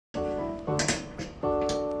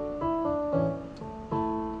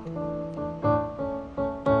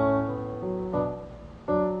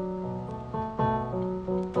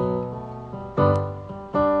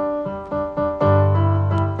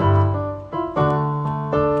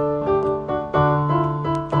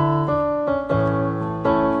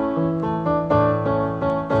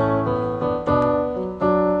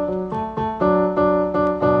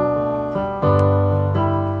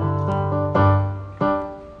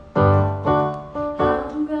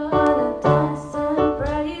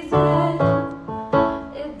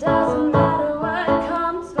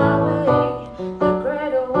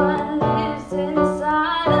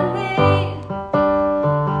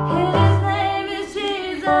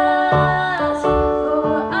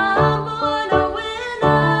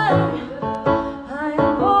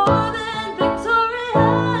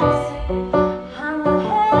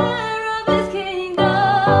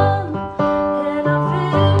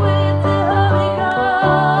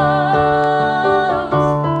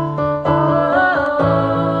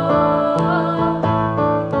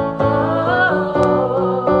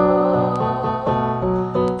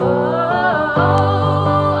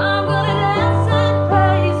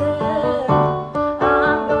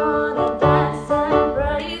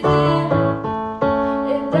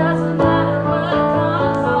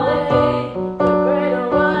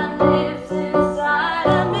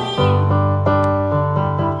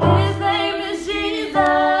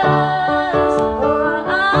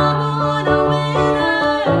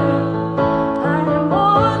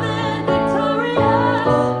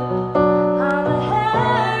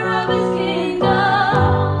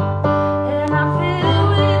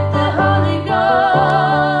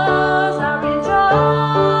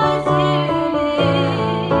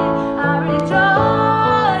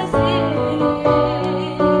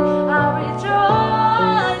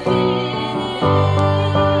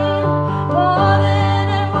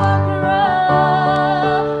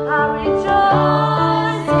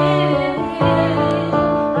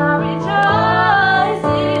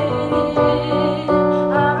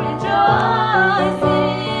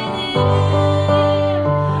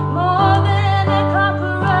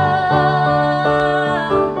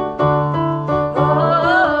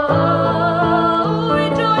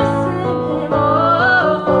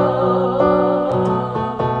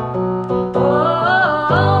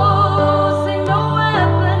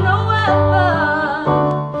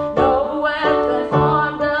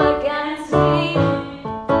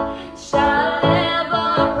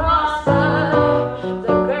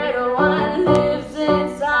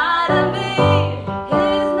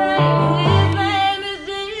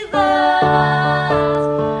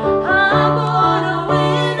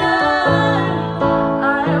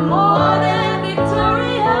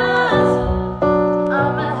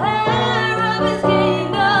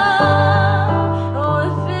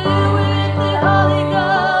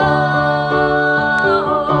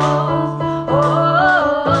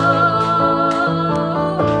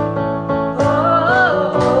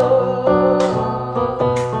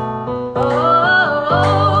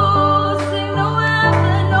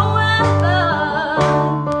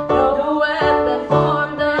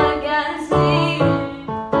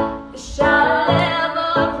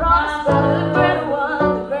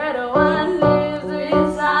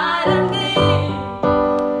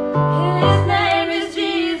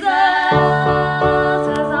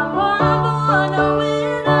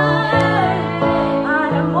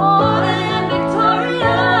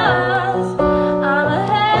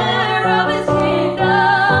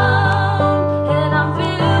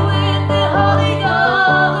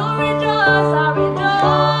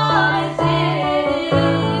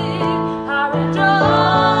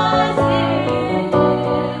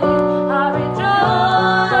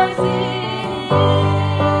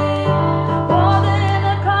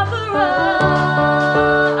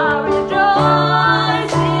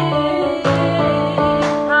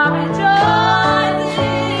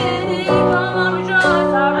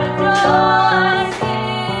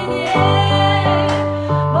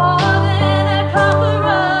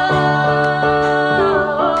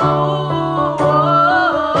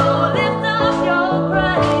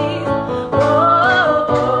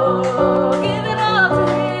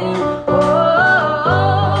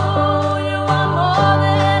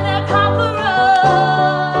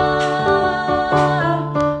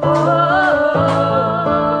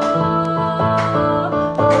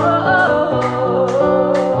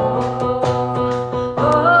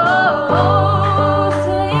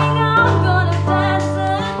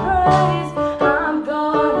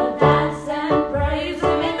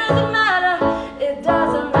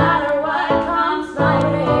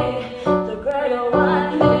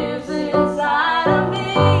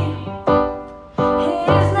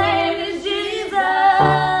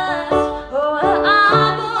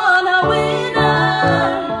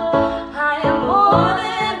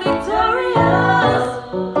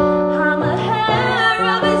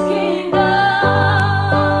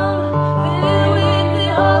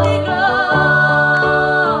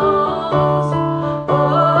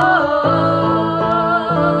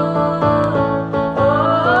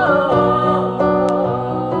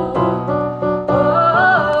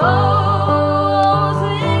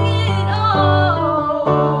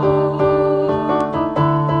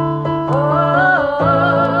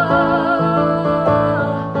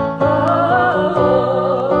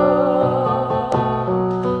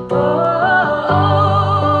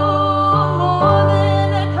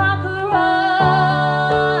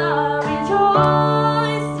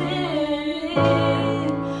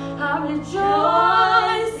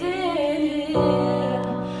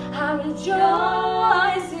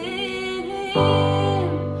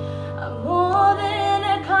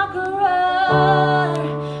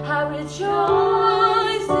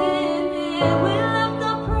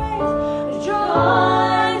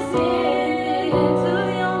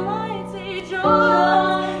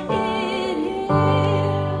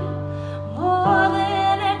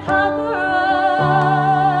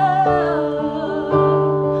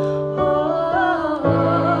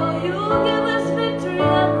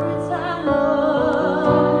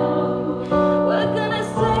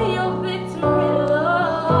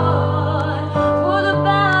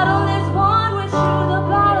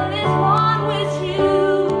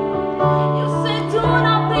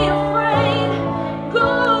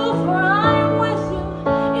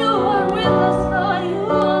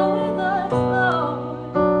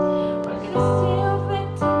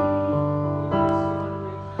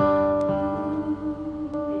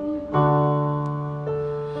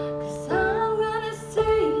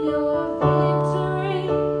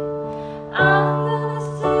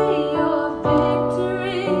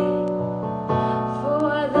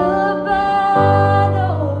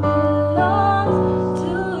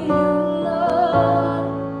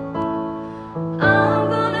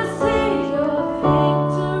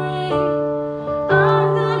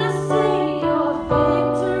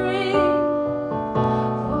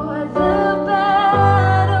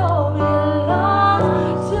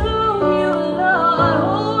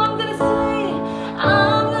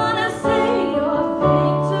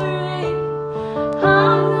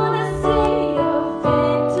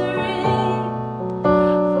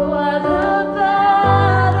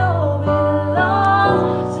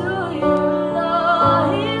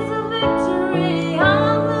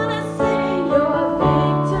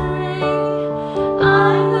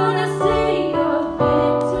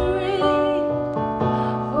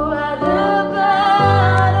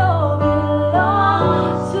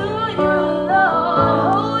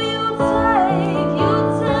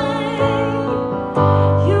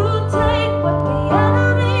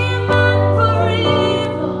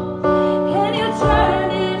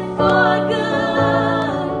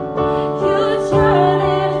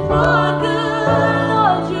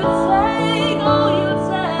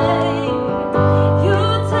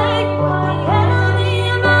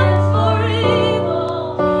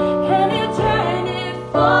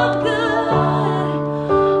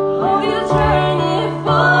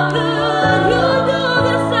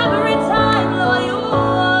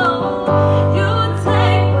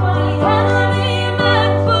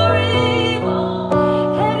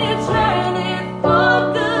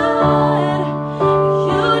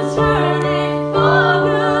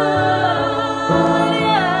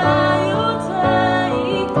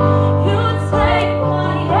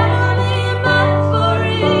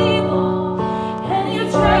You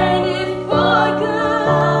turn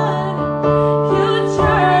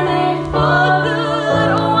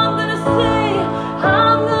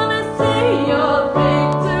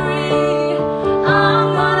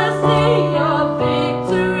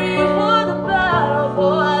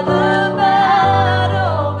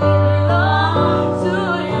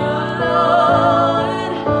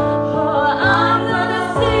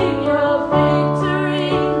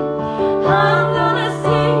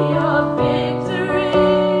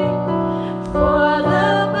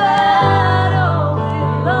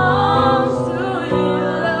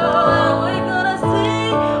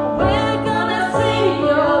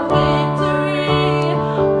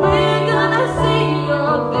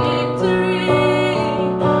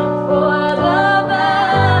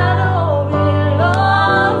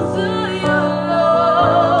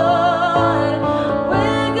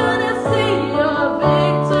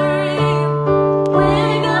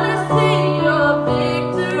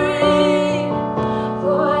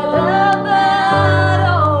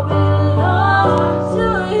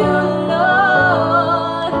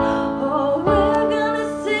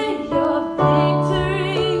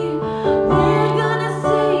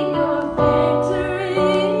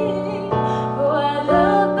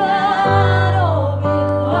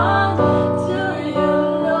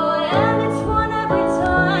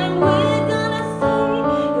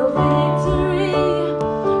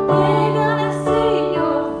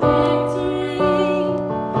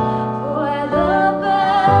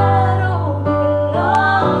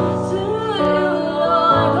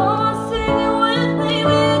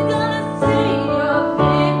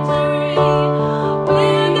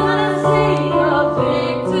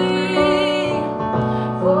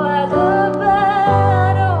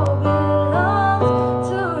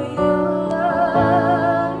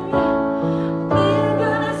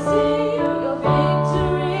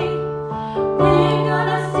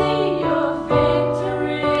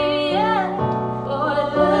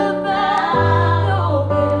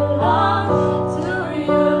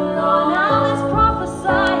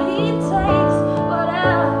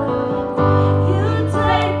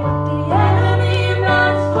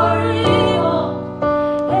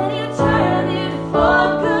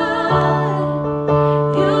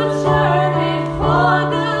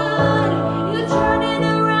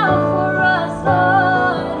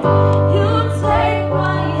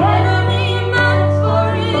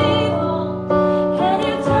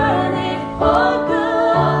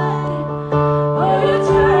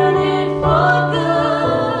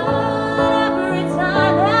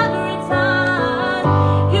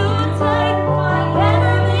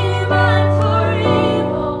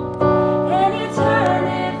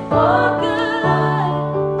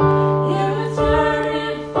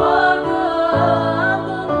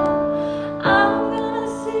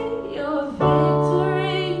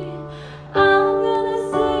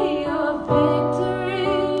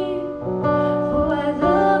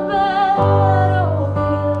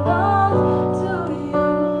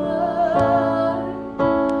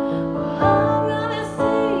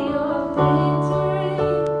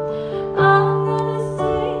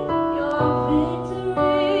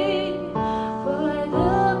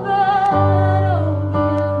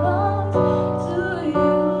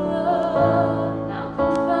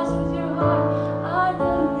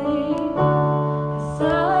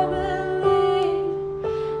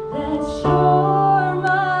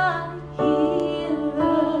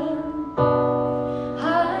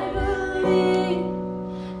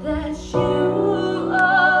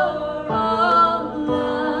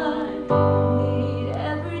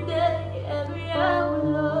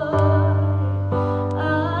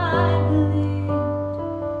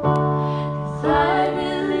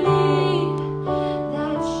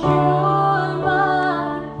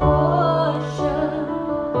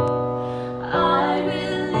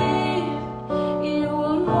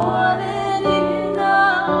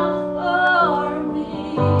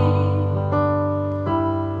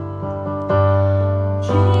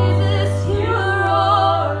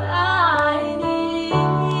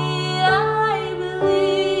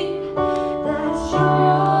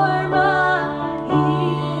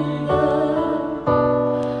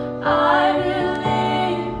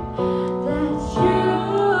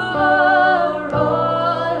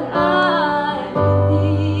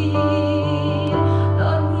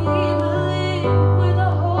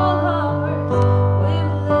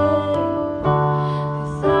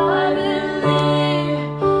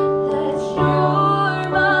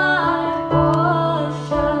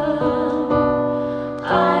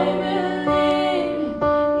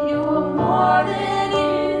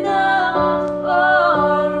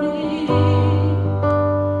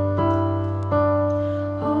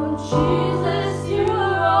Jesus, you're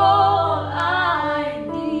all I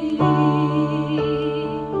need.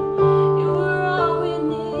 You are all we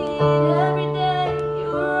need every day.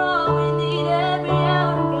 You are all we need every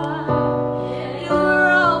hour, God. You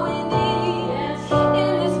are all we need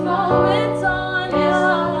in this moment on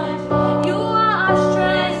earth. You are our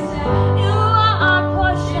strength. You are our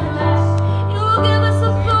portion. You give us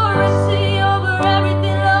authority over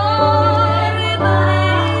everything, Lord.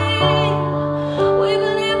 We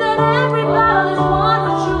believe that every battle is won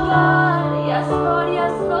with you, God. Yes, Lord,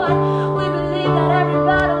 yes, Lord. We believe that every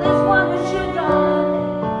battle is won with you, God.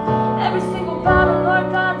 Every single battle,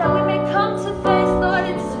 Lord God, that we may come to face, Lord,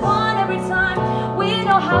 it's won every time. We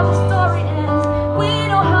know how the story ends. We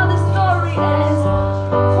know how the story ends.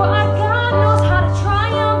 For our God knows how to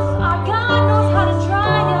triumph. Our God knows how to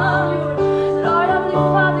triumph. Lord, Heavenly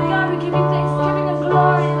Father, God, we give you thanksgiving and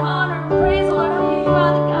glory and honor and praise, Lord, Heavenly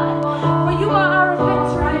Father, God. For you are our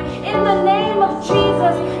victory. In the name of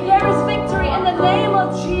Jesus, there is victory in the name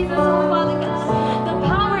of Jesus, oh Father God. The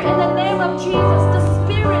power in the name of Jesus, the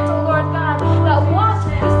Spirit, oh Lord God, that walks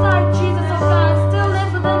beside Jesus, oh God, still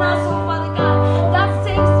lives within us, oh Father God. That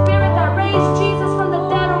same Spirit that raised Jesus from the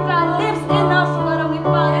dead, oh God, lives in us, oh Lord, Heavenly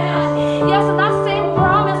Father, God. Yes, and that same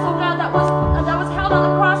promise, oh God, that was held on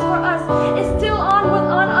the cross for us is still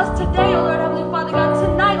on us today, oh Lord, Heavenly Father, God.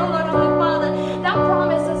 Tonight, oh Lord, Heavenly Father, that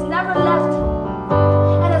promise has never left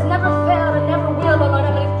and has never failed and never will, oh Lord,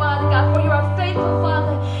 Heavenly Father, God. For you are faithful,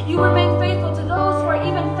 Father. You remain faithful to those who are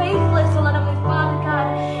even faithless, oh Lord, Heavenly Father, God.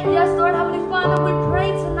 Yes, Lord, Heavenly Father, we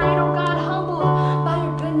pray tonight, oh God, humbled by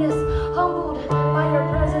your goodness, humbled by your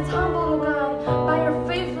presence, humbled, oh God, by your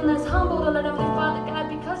faithfulness, humbled, oh Lord, Heavenly Father, God,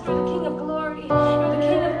 because you're the King of glory, you're the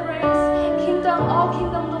King of grace. All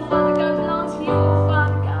kingdoms, oh Father God, belong to you, oh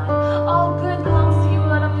Father God. All good belongs to you,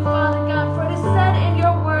 Lord, Heavenly Father, God. For it is said in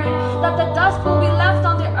your word that the dust will be left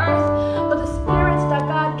on the earth, but the spirits that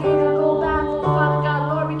God gave will go back, oh Father God.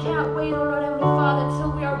 Lord, we can't wait, oh Lord, Heavenly Father,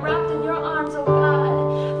 till we are wrapped in your arms, oh God.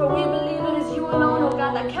 For we believe it is you alone, oh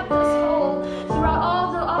God, that kept us whole throughout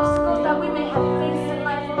all the obstacles that we may have faced in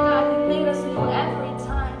life, oh God. You made us new every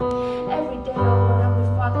time, every day, oh Lord, Heavenly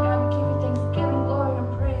Father, God. We give you thanksgiving, glory, and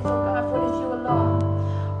praise, oh God, for it is you alone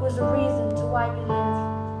who is the reason to why we live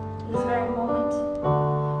in this very moment.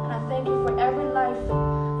 And I thank you for every life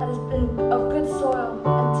that has been of good soil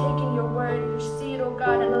and taken your word, your seed, oh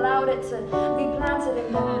God, and allowed it to be planted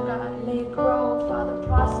in them, oh God. May it grow, Father,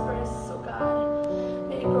 prosperous, oh God.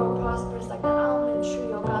 May it grow prosperous like that almond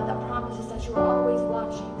tree, oh God, that promises that you are always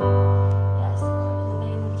watching. Yes, Lord, in the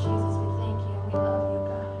name of Jesus, we thank you and we love you,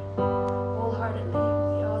 God. Wholeheartedly,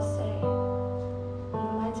 we all say, in the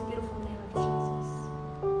mighty, beautiful name of Jesus.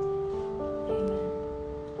 Amen.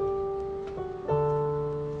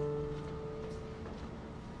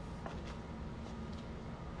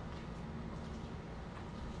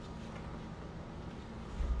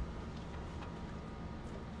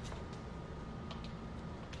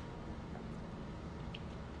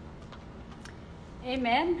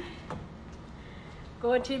 Amen.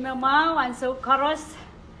 Go to my mouth and so chorus.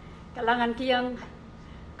 Kalangan kiyang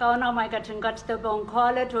kau na mai katengkat tabong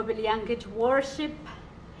kala to biliang kit worship.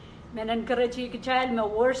 Menen kerji kecil me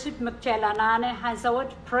worship mekcelanane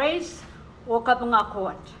hansawat praise o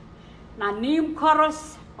kapungakot. Na nim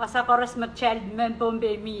chorus wasa chorus mekcel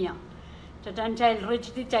membombe mia. Tatan child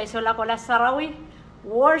rich di chai sola kola sarawi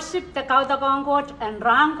worship the kau takongkot and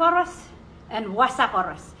ran chorus and wasa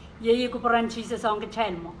chorus. Ye kupuran Jesus on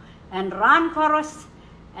kecilmo and ran chorus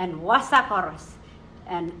and wasa chorus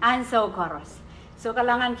and answer chorus. So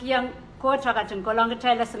kalangan kiyang kota kateng kolang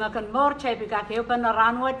kecil sengakan mor cai bika keupan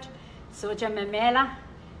ranwat so memela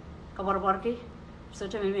kaborborki so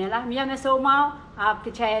memela mia meso mau ap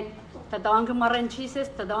kecil tadong kemarin Jesus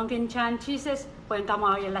tadong kinchan Jesus poin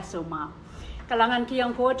kamau yela so mau. Kalangan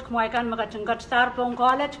kiyang kot kemaikan makateng kat star pong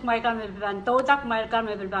college kemaikan mebilban todak kemaikan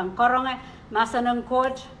mebilban koronge masanang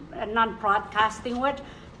kot non broadcasting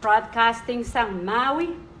broadcasting sang Maui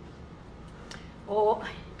o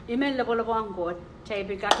email labolabong kot chay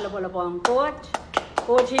bigat labolabong kot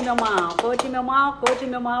koji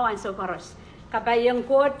memau and so chorus kabayang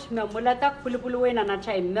kot memulatak pulu-puluin na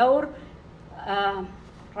chay meur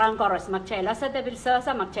rang chorus magchay lasa tabil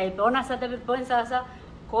sasa magchay bona sa tabil bon sasa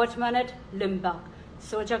kot manet limbak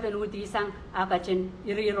so jagan udisang akachin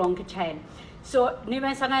irirong kechay so ni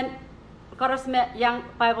mensangan chorus me yang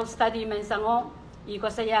Bible study mensango iko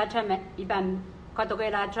saya me iban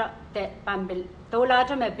katogela te pambil tola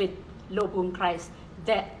me bit lobum Krais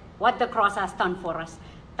that what the cross has done for us.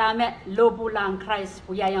 Tame lobulang Krais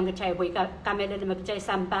puya yang kecai boy kamele le kecai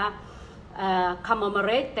sampa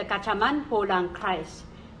commemorate the kacaman Pwoula Krais.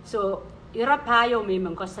 So ira payo mi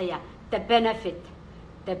mengko saya the benefit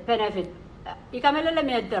ikamelele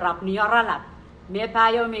me derap ni oralap me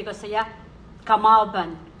payo mi ko saya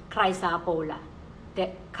Kamwahupen Krais Pwoula the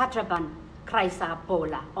katraban Krais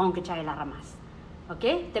Pwoula on kecailah ramas.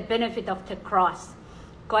 Okay, the benefit of the cross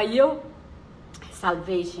koyo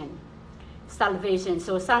salvation.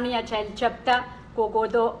 So sania child chapter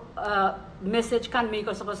kokodo message kan mi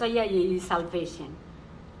ko saya ye salvation.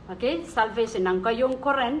 Okay, salvation ang kayong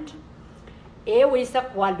current wisa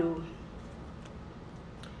kwalu.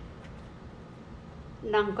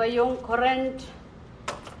 Nang kayong current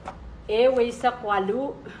wisa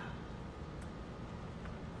kwalu.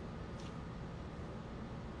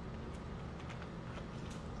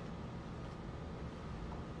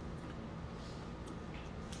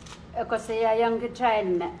 Ako saya yang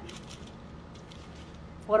kecil na.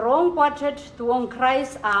 Porong patet tuong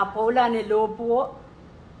Krais Pwoula ni lopo.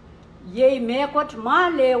 Ye mekot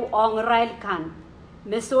malew ong rail kan.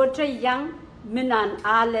 Mesote yang minan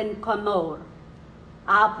alen komor.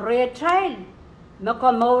 Pretrail me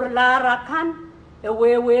komor lara kan.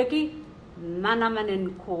 Eweweki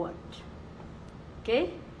manamanin court.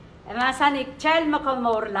 Okay? Emasanik child me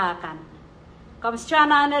komor la kan. Kom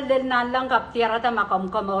strana na lilna langgap tiara ta makom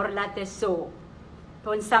komor la te so.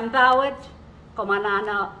 Pon sambawet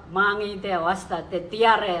komanana mangi te wasta te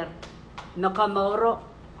tiarer no komoro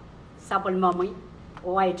sapol mamui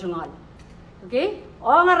oai tungol. Okay? O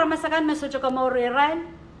nga ramasakan mesucho komoro Israel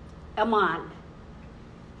amal.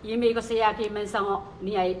 Yimi ko siya ki mensango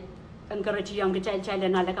ni ay encourage yang kecil-kecil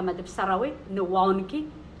na la kamatip sarawi ni waunki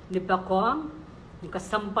ni bakong ni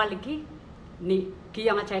kasampal ki ni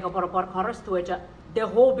kiyang achay ko por kharas tu aja the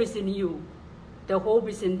hope is in you, the hope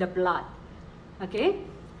is in the blood. Okay,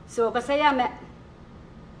 so kasaya me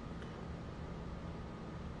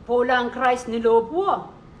Pwoula ang Krais ni lopo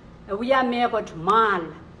wiya me got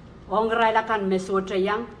mal ong railakan mesotra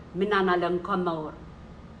yang minanalang komor.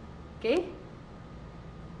 Okay,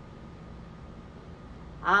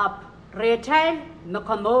 retail me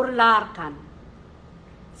komor larkan.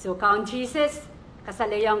 So kaun Jesus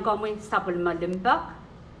kasalayang kami sapul malimbak,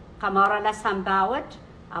 kamara la sambawat,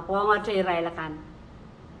 apo nga tirailakan,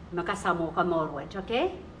 makasamo kamorwet,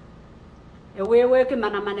 okay? Ewewe ki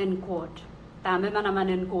manamanin court, tame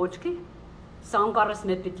manamanin court ki, sangkaras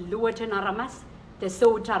me pitluwet na ramas, te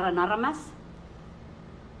sotara na ramas,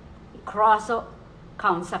 crosso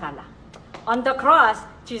kaunsakala. On the cross,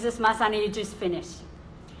 Jesus masani it is finished.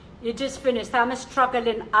 It is finished. Tame struggle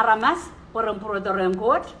in aramas, porang prodoreng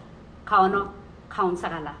court, kauno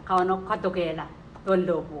kaunsakala, kauno katokela, don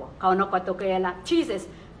lobo, kauno katokela, Jesus,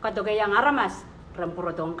 katokeyang aramas,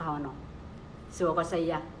 rempurotong kauno. So ko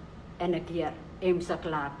saya, enakir,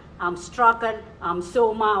 saklar. I'm struggle, I'm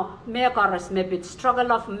so mau, me karas me bit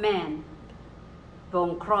struggle of man.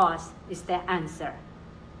 Bong cross is the answer.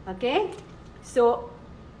 Okay? So,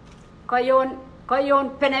 kayon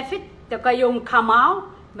benefit, the kayon kamau,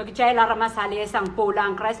 magchay laramas alias ang Pwoula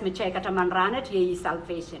ang Krais, magchay kataman ranet, ye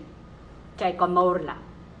salvation. Chay komorla.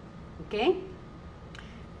 Okay?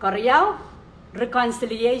 Koryaw,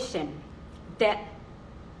 reconciliation. De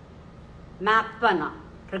mapana,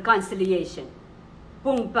 reconciliation.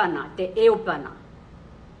 Pungpana, de eupana.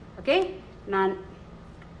 Okay? Nan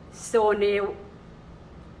sonew,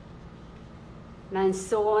 nan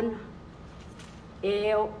son,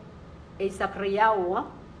 isakriyaw.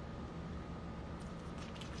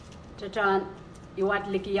 Tatan, iwat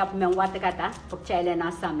likiyap men watakata, pagchayla na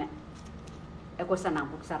same. Eko sanang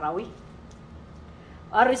buksarawi.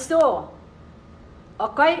 Aristo,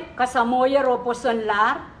 okay, kasamoya roposon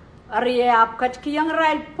lar, ariap kat kiyang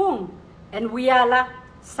rail pung, and wiyala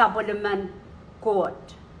saboliman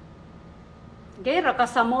court. Okay,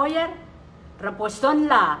 rakasamoya, raposon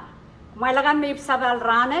lar, may lagan may sabal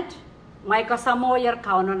ranet, may kasamoya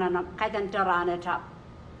kauno na kaitan ranet up.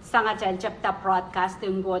 Sanga chal chapter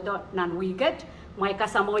broadcasting godo nan wiget, may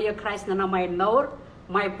kasamoya Krais na may nor,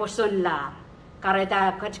 may poson lar.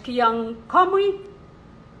 Kareda kachkiyang kamui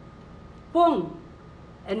pung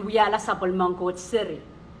and wiyala sapol mangkot siri.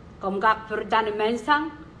 Kom gak perdan mensang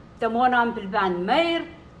temona ambilban mair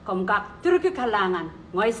kom gak turki kalangan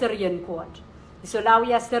ngoy Syrian court.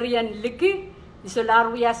 Isolawiya Syrian liki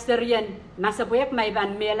isolawiya Syrian masabuyak may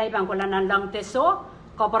ban melay bang kulanan lang teso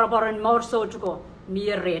koporoboron morso tuko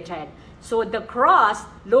mir retail. So the cross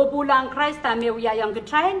lobu lang Krais tami wiya yang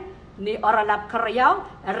ketrain ni oralap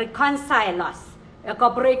karyaw reconcile us.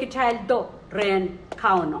 Eka break child do ren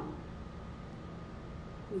kauno.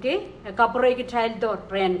 Okay? Eka break child do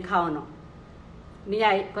ren kauno.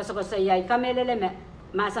 Niyay koso yay kamelele me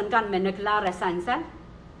masan kan me neklara sansan.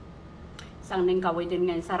 Sang ning kawitin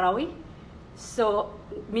ngan sarawi. So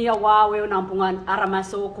Mia Wawe Nampungan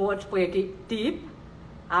Aramaso court Pueki deep,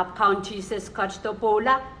 up county says catch the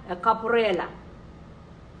Pwoula, a caporella.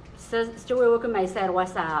 So Stuwe may say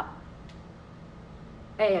what's up.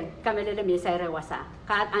 Kamele mi say wasa.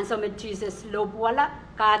 Kad anso me Jesus Pwoula,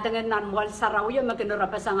 kadangan nan wal sarawi,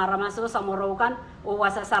 makinura pasang aramaso samorokan, o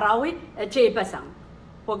wasa sarawi, a chepasang.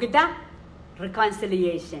 Pogida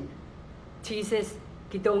reconciliation. Jesus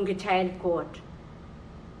kidongi child court.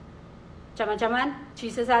 Chaman,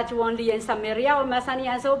 Jesus at only in Samaria or Masani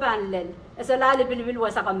and so banlil. As a lali bilbil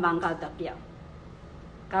was a kambanga tapia.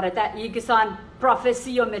 Karata Igison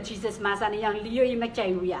prophecy of Jesus Masani and Leo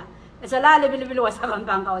Imachayuya. As a lali bilbil was a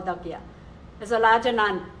kambanga tapia. As a large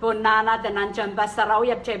nan, Bonana, the Nanchan Basarau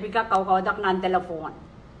of Chebica, Kaudak Nan telephone.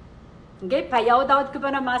 Get payout out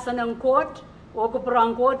Kubana Masan and court, or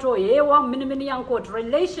Kupuran court, or A1 minimum court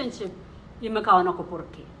relationship in Macao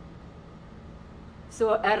Kupurki.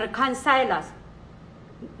 So a reconcilers,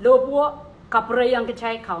 lobo kapre yang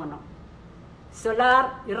kecai kau no.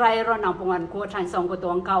 Solar irairo nampungan ko chan song ko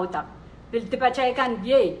tuang kau tak. Bil tipa cai kan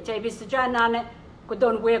ye cai bisuja nane ko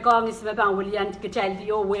don we kong is mebang William kecai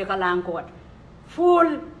dio we kalang court.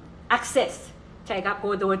 Full access cai ka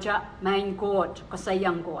ko doja main court ko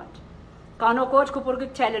sayang court. Kano court ko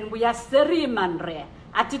purgik challenge buya seriman re.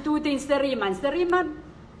 Attitude in seriman.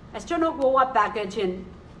 As chono go wa package in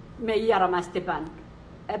me yara mastipan.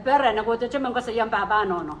 E per na go te man ko sa yam baba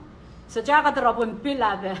no. So Jacque tropun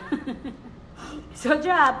pilabe. So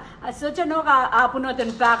no ka apuno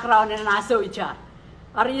den background na so icha.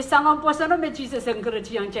 Ari sangam posono me Jesus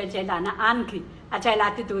encourage yang chela na anki. A chela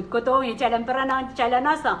attitude ko to i chela perana chela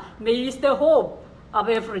nasa me is the hope of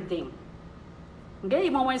everything. Okay,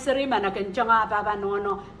 mo seri mana ken changa baba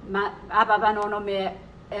no me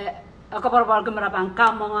ako parwal ko marabang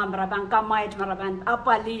kamait marabang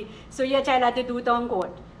apali so ya chai lati tu tong kot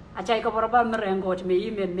a chai ko parwal merengot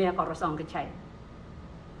me ko rosong ke chai.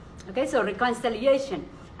 Okay, so reconciliation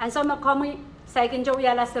and so makomi second jo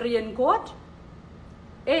ya la Syrian court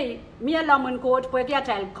mi alamun court pwe kya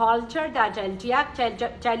chai culture da chai Jacque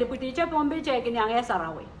chai liputi cha bombe chai kin yang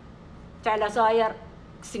sarawi chai la soyer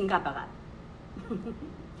singapaga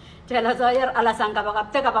chai la soyer ala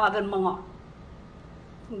sangapaga te ka paga ben mongo.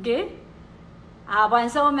 Okay? Aban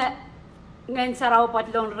so me ngayon sarao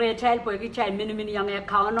patlong retail po ki chay mini yang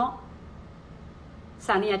ekauno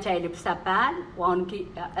sania chay lipsapan wan ki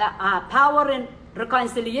power and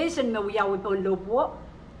reconciliation me wiya wipon lobo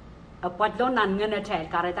patlong nan ngena chay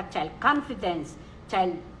karatak chay confidence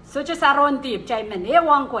chay so cha saron tip chay men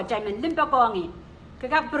ewang ko chay men limpa ko ngi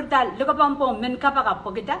kakak berdal lukapampong men kapaka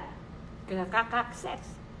po kita kakak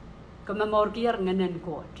access kamamorgier ngenen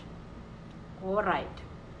court. All right.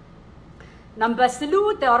 Number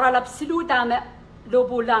salute or all absolute ame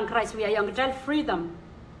lobo lang Krais we young child freedom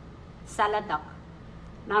saladak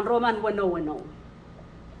nan Roman 1:1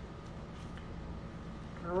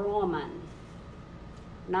 Roman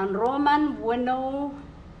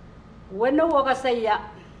 1:1 ka saya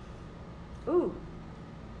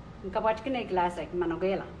kapat kene classic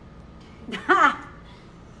manogela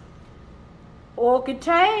o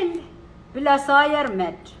child bila sayar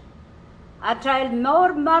met a child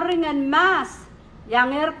more marring and mass yang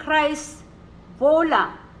Krais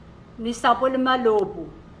Pwoula ni sapol malobu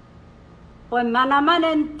pon manaman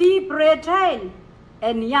and deep retail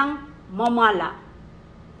and yang mamala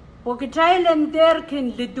po child and there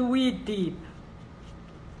can litui deep.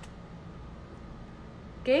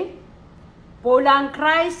 Okay, Pwoula and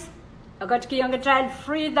Krais agat ki yang child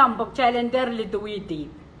freedom po child and there litui deep.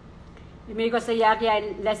 Imi ko sa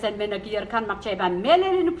Jacque lesson me nagir kan makchaiban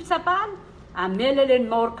melelin sapan a melelin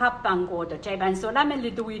more kapang ko to chaiban sola men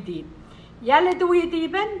lituidi ya lituidi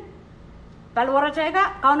ben palwara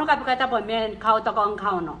chaiga kauno kapikata po men kauta kong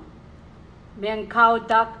kauno men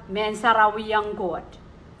kautak men sarawi yang kot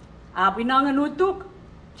a pinangan utuk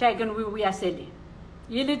chaigan we aseli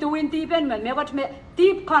yili tuwinti ben men me got me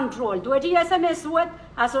deep control do it SMS what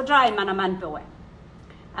aso dry manaman pe we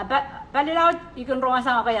aba palilaw ikon ronga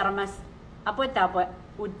sa kayarmas apo tapo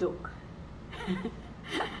utuk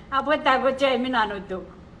apo tapo chay minanutuk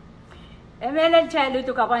emelel chay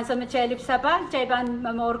lutuk apan sa chay lipsapa chay ban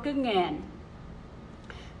mamorkingen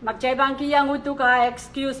mag chay ban kiyang utuk ka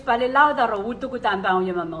excuse palilaw daro utuk utambang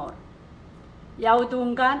yung mamor ya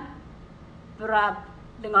utungkan berap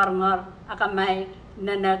dengar akamay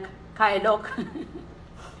nanak kailok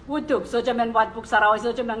utuk so jaman wat puk saraw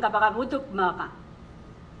so jaman kapaka utuk maka.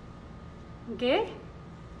 Okay,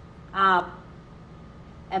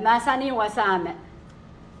 emasani wasame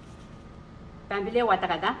pambile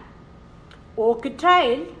watakada o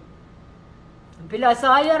child bila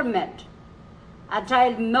sayar met a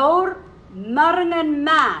child more marengan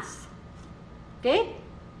mas. Okay?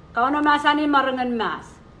 Kau no masani marengan mas.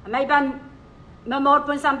 May ban memor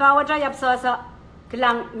pun sampai aja yap sa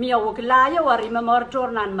kelang miaw kelaya wari memor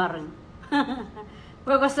turnan mareng.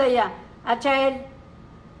 Pokok saya acel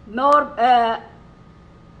mor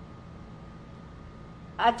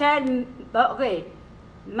acel okay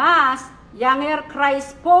mas yang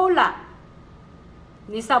Krais Pwoula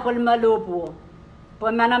ni sapul malupo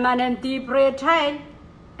pemana-mana ti pretai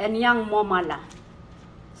en yang momala.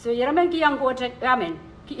 So yerman ki yang ko amen.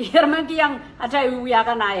 Yerman ki yang acai uya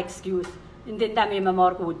kana excuse. Intenta me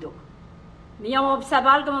memor kudo. Niam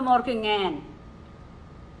obsabal ke memor kengen.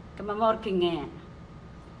 Ke memor kengen.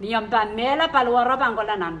 Niam pan mela paluara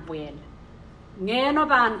pangkola nampuel. Ngeno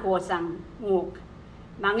pan kosang nguk.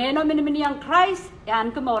 Mangeno mini yang Krais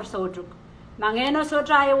yan ke mor sojuk. Mangeno so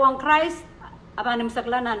try wang Krais abanim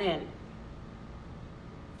saklananel.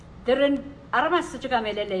 Deren aramas suka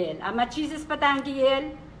melelel. Ama Jesus patangi el.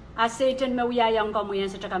 A Satan mawia yang kamu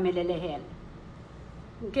yang suka melelehel.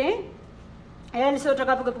 Okay? El so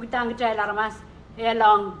taka pagputang kay aramas.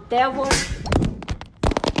 Elong devil.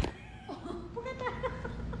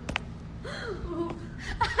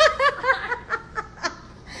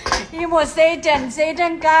 Imo Satan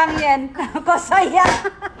kang yan ko saya.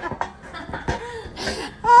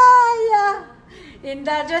 Aya.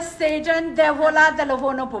 Inda just Satan devil la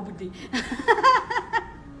telefono poputi.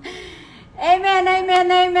 Amen, amen,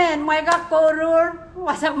 amen. May kakurur.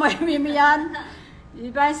 Wasak may mimian.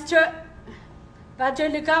 Ibas cho.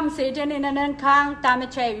 Pajulikam Satan inanan kang tame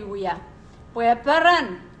chay wiya. Pwe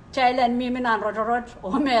peran chaylan miminan rodorod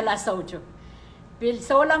o mela sojo. Bil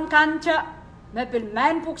solang kancha me bil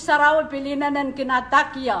man puk saraw pilinanan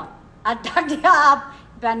kinatakya. Atakya ap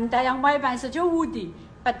bantayang may ban sa udi.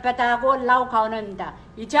 Patpatako law kaunanda.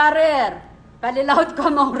 Icharer. Palilaut ko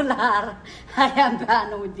maurlar. Hayam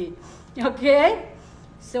banudi. Okay?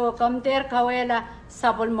 So, komter kawela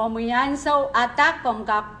sabol momuyan so atak kom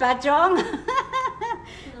ka pachong.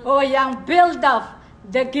 O yang build up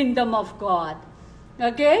the kingdom of God.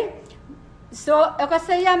 Okay? So, ako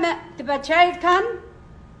saya me tiba child kan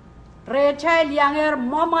re child yang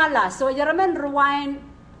momala. So, yaraman rewind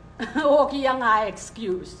oki yang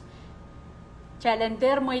excuse.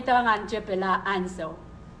 Chalenter mo ito ang anjepela anso.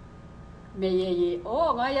 Meye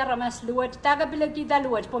oh ngaya ramas luwat taga bila kita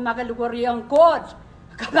luwat pemagalugur yang kot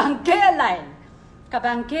kabangkelai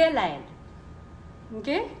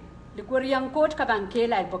okay lugur yang kot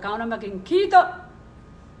kabangkelai pokoknya makin kita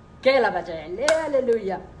kela baca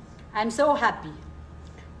hallelujah. I'm so happy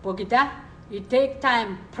pokita you take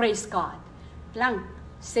time praise God lang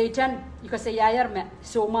Satan iko sayayar me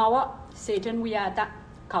somawa Satan wiyata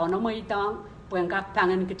kau na mo itang puengkak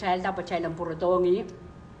pangan kecil dapat cailan purodongi.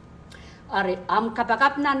 Ari am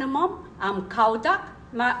kapakap na namom am kaudak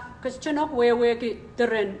ma kuschunok wewe ki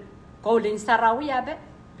teren kolin sarawi abe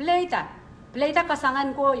pleita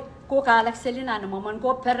kasangan ko kalak selina namon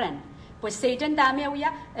ko peren pues Satan dami wiya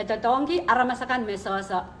eto dongi aramasakan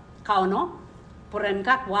mesosa kauno puren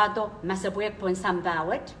kak wato masabuek pun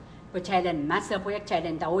sambawet pechalen masabuek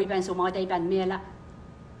chalen da uiban sumata iban mela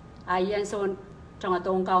ayen son tonga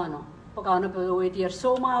tong kauno pokano po dir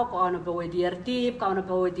soma ko ano po dir deep kauno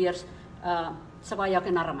po dir sabaya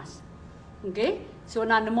kinaramas. Okay? So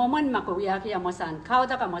na the moment makuya kiya masan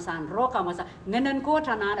kauda ka masan roka masan nganan ko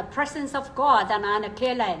tana the presence of God tana na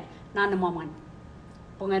kelay na the moment.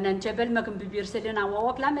 Punganan chebel makumbibir sila na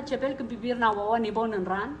wawak lamet chebel kumbibir na wawa ni bonan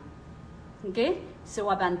ran. Okay? So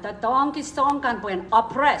abanta tong ki song kan puen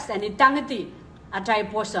oppressed and itangati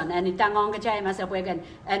atay person and itangong ka chay masapuegan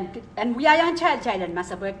and we are yang child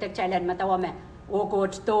masapuek tek child matawa me o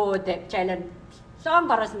coach to tek child song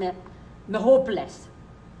karas me hopeless.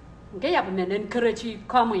 Okay, apa men encourage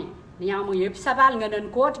kami. Niamu yep sabal nganen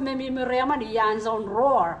quote me merema ni yan zone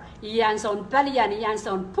roar, yan zone palian, yan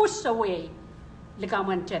zone push away.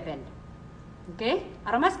 Likaman chapel. Okay?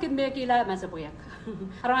 Aramas kin me kila masapuyak.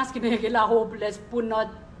 Aramas kin me kila hopeless, punot,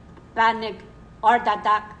 panic, or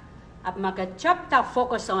attack. Ap maka chapta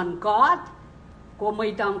focus on God.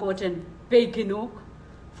 Kumaitang koten pekinuk.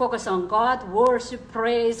 Focus on God, worship,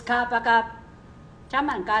 praise, kapakap.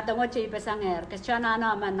 Chaman kata mo chay pasanger kasyana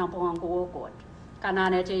naman ng pungang kuukot.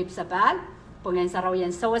 Kanana chay sapal, pungen saraw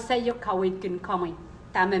yan so sayo kawit kin kamay.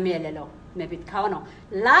 Tama melelo, mebit kauno.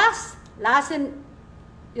 Lasin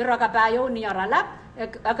iragabayo ni aralap,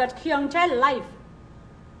 agat kiyang chay life.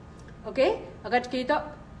 Okay? Agat kito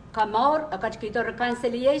kamor, agat kito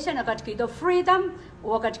reconciliation, agat kito freedom,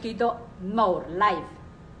 o agat kito more life.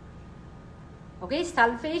 Okay?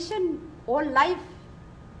 Salvation, all life.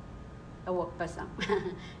 Awak pasang.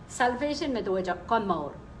 Salvation med doja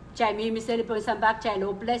kamor. cai mi misali pun sambak cai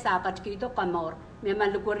lo place akat kito kamor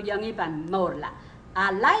memang lukur yang iban mor la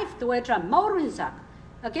a life tu etra morun sak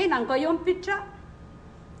okay nang koyom picture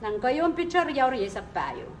yaur yesak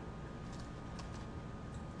payo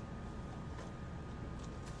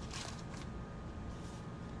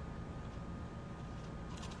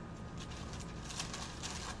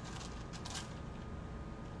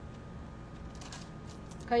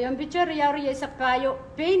kayong picture yaur yesak payo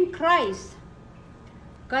pain Krais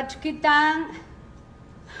kat kitang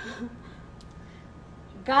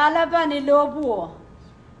galaba ni lobuo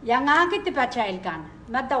yang akit dipacailkan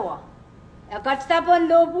matawa kat tapon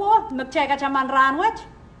lobuo magcai ka chaman ranwat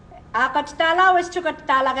akat tala wes chukat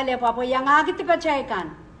tala ka lepo yang akit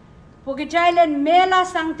dipacailkan pugicailen mela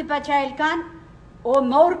sang dipacailkan o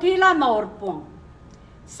maur kila maur pong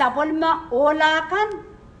sapol ma olakan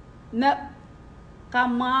na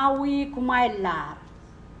kamawi kumailar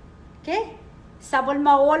okay sabol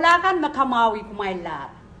maolakan makamawi kumailar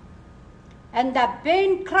and the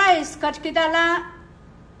pain Krais kat kitang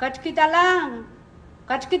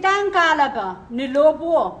kalaba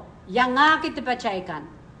nilobo yang akit pacaikan.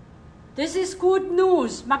 This is good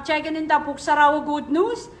news. Magcaikan inda puksaraw good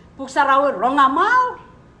news, puksaraw rongamaw,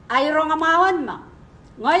 ay rongamawan ma.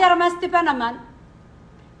 Ngayar mas tipa naman,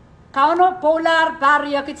 kauno polar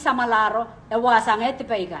bariyakit sa malaro, ewasang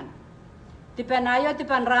tipaikan. Tipen ayo,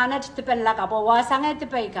 tipen ranet, tipen lakapo, wasang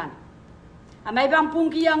tipaikan. Amay bang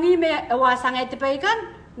pungki yang ime wasang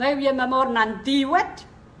tipaikan, ngayon mamor nan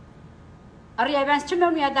diwat. Arya bang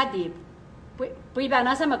cuma miya dadib. Pui ba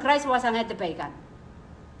nasa Krais wasang tipaikan.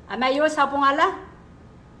 Amay yo sa pungala,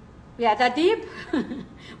 miya dadib.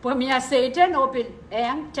 Pui miya Satan opil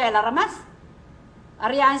yang cela ramas.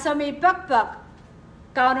 Arya ansa mi bakbak,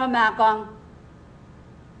 kauno makong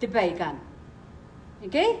tipaikan.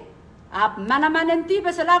 Okay? Ap mana-mana nanti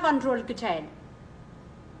pasal kontrol kecil.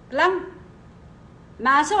 Kelang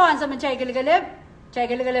masuk ansa mencai gelap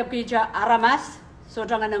kerja aramas, so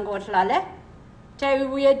jangan nangkut lale. Cai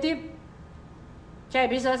wuyetip, cai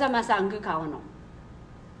bisa sama sanggup kau no.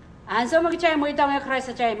 Ansa mencai muitang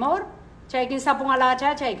Krais cai mor, cai kin sapung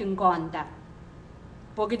alaca, cai kin kontak.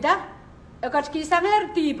 Pogita, ekat kisah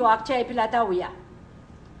ngerti boak cai pilata uya.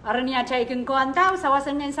 Aranya cai kin kontak,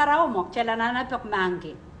 sawasan nen sarau mok, cai lanana pok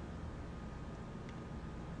mangki.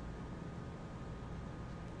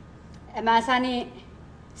 Emasani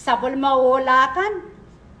sabol maolakan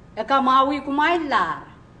kamawi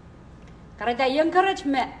kumailar. Karena yang encourage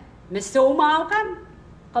me somau kan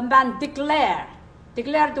kamban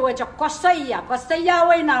declare tu aja kosaya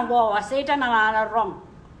way na wawa seta na wrong.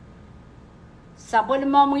 Sabol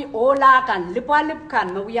mamui olakan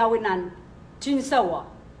lipalipkan mawiyawinan cinsawa.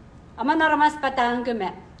 Ama naramas patang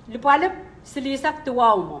me lipalip silisak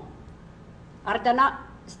tuwaw mo. Ardana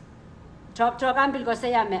chok-chokan bil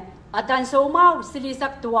kosaya me atan somau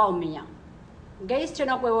silisak tuaw miya. Guys,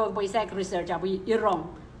 chino ko basic research abi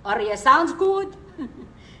irong. Arya sounds good.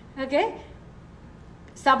 Okay?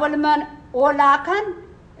 Sabolaman olakan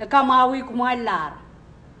kamawi kumailar.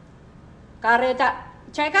 Kareta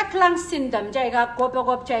chayka klang syndrome, chayka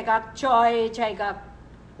kopokop, chayka choy, chayka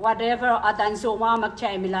whatever atan somau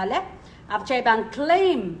magchay milale. Ap chaybang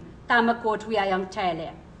claim tamakot wiya yang chayle.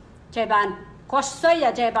 Chaybang kosaya,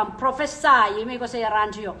 chaybang professor, yimi ko saya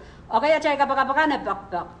rancho. Okay, cai kapakapakan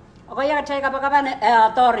bakbak. Okay, cai kapakapan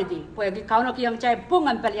authority. Pwede kau nak yang cai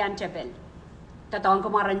pungan pelian cepel. Tatong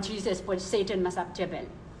kemarin Jesus pun Satan masak cepel.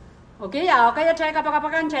 Okay, cai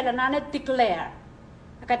kapakapakan cai lanane declare.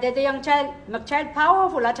 Kata yang cai mak cai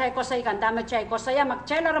powerful lah cai kosai kan, tamak cai kosaya mak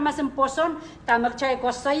cai lara masem poson, tamak cai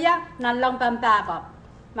kosaya nalang pampakap.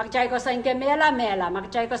 Mak cai kosai ke mela, mak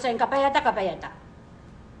cai kosai kapayata.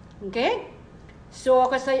 Okay? So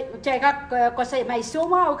kasi kasi may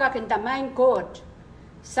suma o kakinta main court.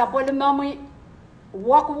 Sapol mamui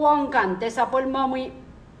wakwang kan te sapol mamui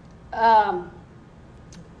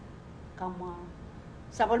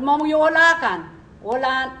sapol mamui olakan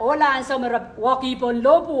olaan sa merap wakipon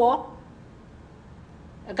lobo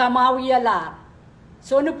kamawi alar.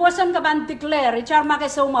 So nuposan ka ban declare ichar make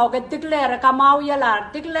suma o declare kamawi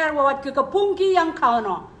alar declare wat ka pungki yang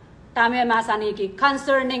kauno tame masaniki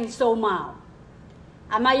concerning suma.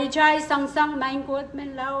 Amai chai sang main kot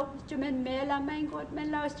men lau, cuman mela main kot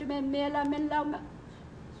men lau, cuman mela men lau.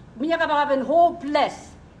 Miya kapakapan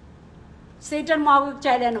hopeless. Satan mau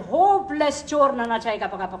chai len hopeless chor na chai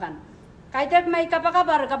kapakapakan. Kaitek may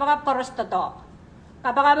kapakapar koros tato.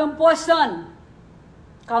 Kapakapan poson.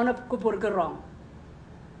 Kau na kupur gerong.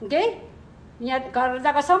 Okay? Niya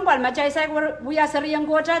karda kasampal macai sai buya seriyang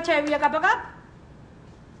gocha chai buya kapakap.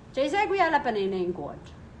 Chai sai buya lapan ina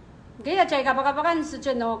kot. Gaya cai kapakapakan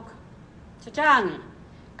secenok secang.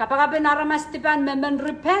 kapag benaramas tipan men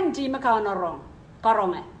repenti makaonorong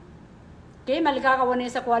karonge. Okay, malika ka wane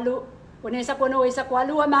sa kwalu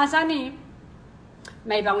masani.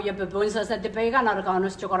 May bang yung bebunsa sa tipay ka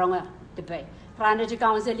narakanos chukaronge tipay. Rana di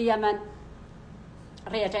council yaman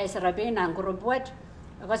reatay sa rabi nang kurubwet.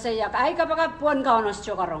 Ako sa yak ay kapag puan kaunos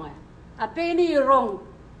chukaronge. Apeni rong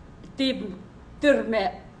tip turme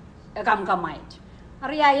kamkamait.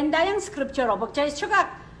 Arya inda yung scripture obok chay chukak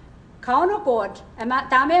kauno kot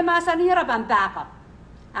tame masanira bang backup.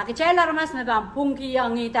 Aki chay larmas me bang pungki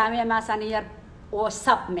yang tame masanir o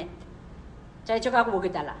submit. Chay chukak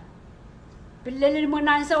wugitala. Pililin mo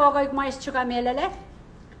nan sa wakay kumais chuka melele.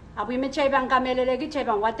 Apo ime chay bang kamelele gi chay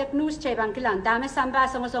bang watek news chay bang kilang dame samba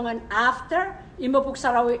songon after imo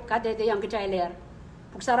puksarawi kadete yang kichay ler.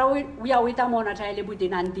 Puksarawi uyawita mo na chay libuti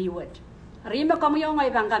nandiwet. Rima kamu yung ay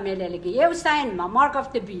bang kamelele gi. Yew sign ma mark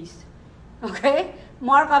of the beast. Okay?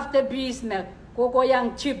 Mark of the beast me koko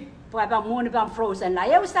yang chip pa bang mo bang frozen la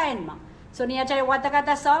yew sign ma. So niya chay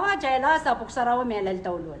watakata sawa chay la sa puksarawi melel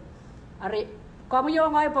taulul. Ari kamu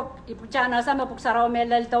yung ay ipuchana sa puksarawi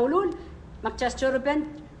melel taulul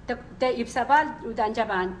magchasturupen te ipsapal udan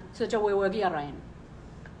jaban so jawe wagi arain.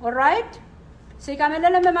 Alright? Si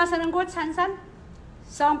kamelele me masan ngot sansan.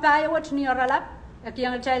 Sampai wat ni oralap. Aki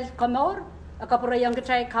yang child kamor, akapura yang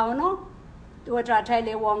child kauno, dua child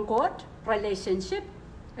le wong kot relationship.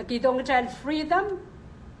 Aki dong child freedom,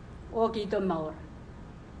 o kita more.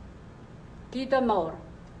 Kita more.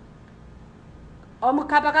 Om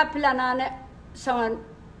kapag planane son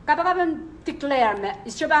kapag declare me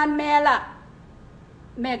isyaban mela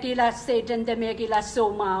megila Satan de megila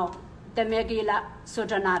somao de megila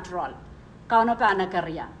supernatural. Kauno pa na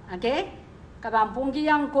karya, okay? Kaban pungki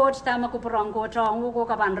yang coach tama ko perang ko chong ko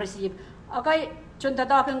kaban receive. Okay, chunta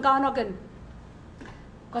ta kan kauno kan.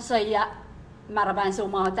 Ko saya maraban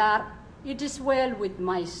somao it is well with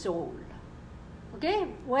my soul. Okay?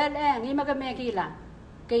 Well ima ka megila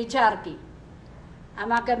kay Jacque.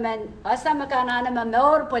 Amaka men asa makanana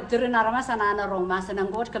mamor pwedrin arama sanana rong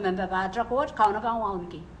masanang coach kamen babadra coach kauno pa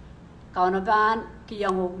waunki. Kauno ban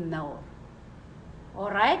kiyang no.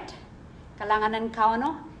 Alright? Kalanganan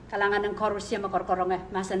kauno kalangan ng korusya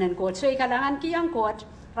makorkoronga masanan ko so kalangan kiyang kot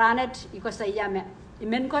ranet iko saya me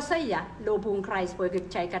imen ko saya lobung Krais po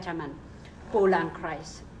chay kacaman Pwoula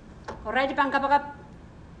Krais. Alright pangkapakap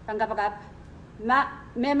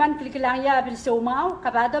meman klikilang ya bil somao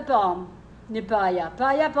kabada bom ni baya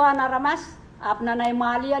pa naramas apna nay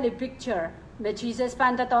malia li picture me Jesus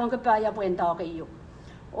panta tong baya puenta kayo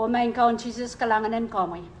o main kaun Jesus kalanganan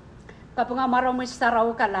komay kapunga maromis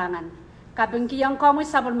saraw kalangan. Kapag kiyang komoy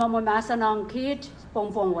sabol mo mamasa ng kid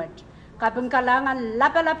pongpongwet. Kapag kalangan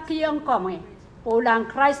lapalap kiyang komoy. Pwoula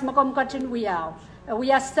Krais makomkatin wiyaw. We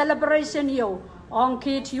are celebration yo. Ang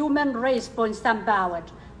kid human race pon stampawet.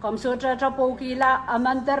 Komsutra po kila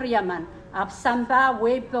amandariaman. Ap sampa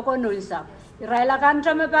way pokonunsa. Irailakan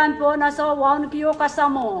tramapan po na so wan kiyo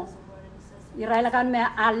kasamo. Irailakan me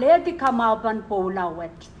aleti Kamwahupen Pwoula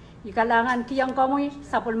wet. Ikalangan kiyang komoy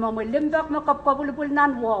sabol mo limbak makapkapulupul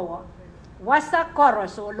nan wawa. Wasa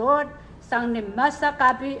koros, O Lord, sang nimasa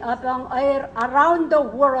kapi abang air around the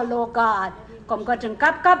world, O God. Kom kajeng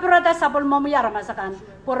kap-kaprata sapul mamuyara masakan.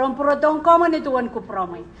 Purong-puro dong koman ituan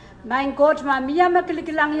kupromay. Main coach mamia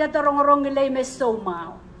makilikilang ya torong-rong ilay me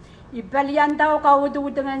somao. Ibalian tao ka udu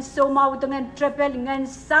dengan somao dengan triple dengan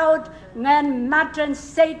south dengan matren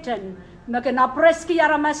Satan. Makin apreski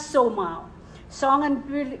aramas somao. Songan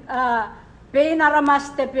Pain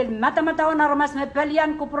aramas tepil mata-matao naramas me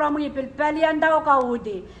pelian kupramu ipil pelian daw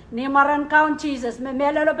kaudi ni maran count Jesus me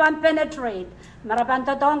melalo pan penetrate marapan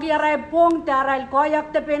tatongi aray pung taral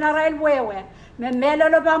koyak te pinaral wewe me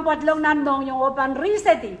melalo pan patlong nandong yung opan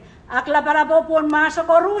riseti akla para po pun maso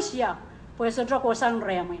ko Russia pues otro kosang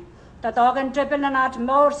remi tatokan tepil na nat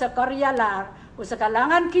more sa Korea usa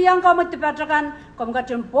kalangan kiyang kamutipatrakan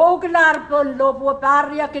kamkatin poglar pon lobo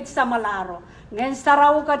parya kit samalaro ngen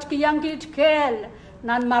saraw kat kiyang kit kel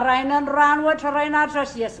nan marainan ranwat raina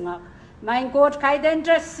trasies ngak main coach kaiden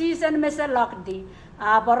season meselakdi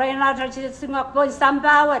a boraina trasies ngak pon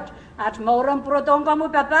sambawat at moram protong kamu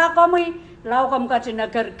papa kamu law kamkatin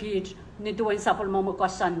nagarkit ni tuan sapul mo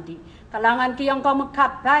kasandi kalangan kiyang kamu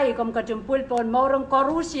kapay kamkatin pulpon morang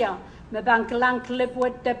korusya mebang kelang klip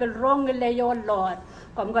wet tepel rong leyo Lord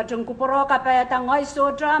kom katung kupuro kapaya tangoy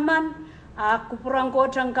so draman kupurang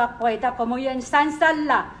ko tang kakway ta komoyen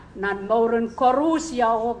sansalla nan moren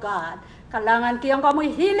korusya o God Kalangan kiyang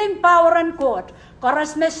kamu healing power and court.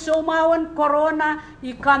 Karas me sumawan corona,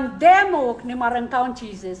 I condemn ni marangkaon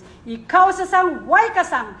Jesus. Ikaw sasang way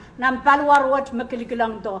kasang ng palwar wat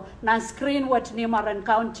makilikilang do, ng screen wat ni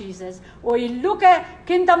marangkaon Jesus. O iluke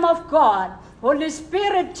kingdom of God, Holy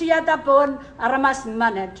Spirit tiyata pon aramas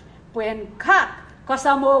manage. Puen kak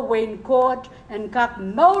kasamo wen court, and kak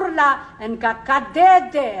maurla, and kak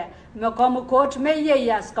kadede. Kamu kot me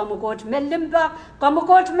yeyas, kamu kot me limbak, kamu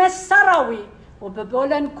kot me sarawi, o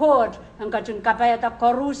bebolan kot, ang kacun kapayat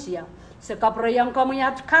korusia. Sekaprayang kamu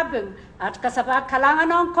yat kabing, at kasapa kalangan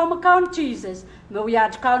ang kamu kaun Jesus,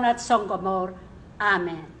 mawiyat kaun at songomor.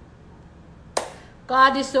 Amen.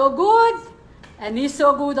 God is so good, and He's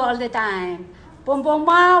so good all the time.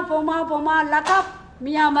 Poma, lakap,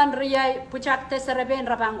 miyaman riyay, puchak tesareben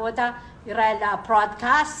rapangota, Irala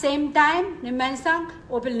broadcast same time ni mensang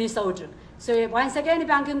opil ni soju. So once again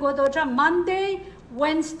banking go doja Monday,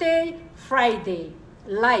 Wednesday, Friday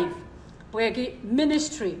live. Pwegi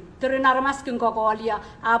ministry. Terinaramas king ko kolia.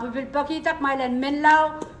 Abu bil pakitak mailan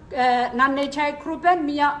menlaw nanne chai gruppen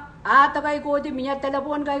mia ata kay godi mia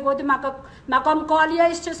telefon kay godi makam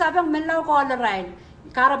kolia is sabang menlaw kolerail.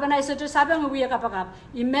 Karabana is sabang wiya kapakap.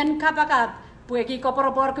 Imen kapakap. Pwegi ko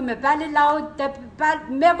por me bali lao te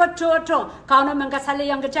me ko chocho kauno men kasale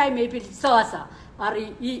yang kachai me pil sosa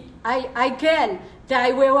ari I kel te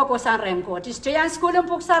ai wewa ko san renko ti steyan school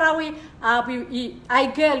puk sarawi api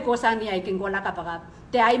I kel ko san ni ai king ko la kapaka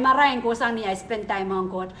te ai marain ko san ni I spend time on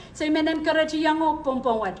God so men encourage yang ok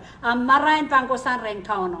pompong wat marain pang ko san ren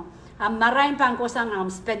kauno marain pang ko san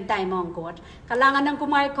spend time on God kalangan ng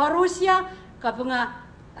kumai korusya kapunga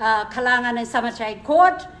kalangan ng samachai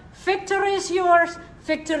court. Victory is yours,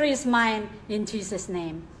 victory is mine in Jesus'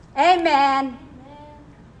 name. Amen.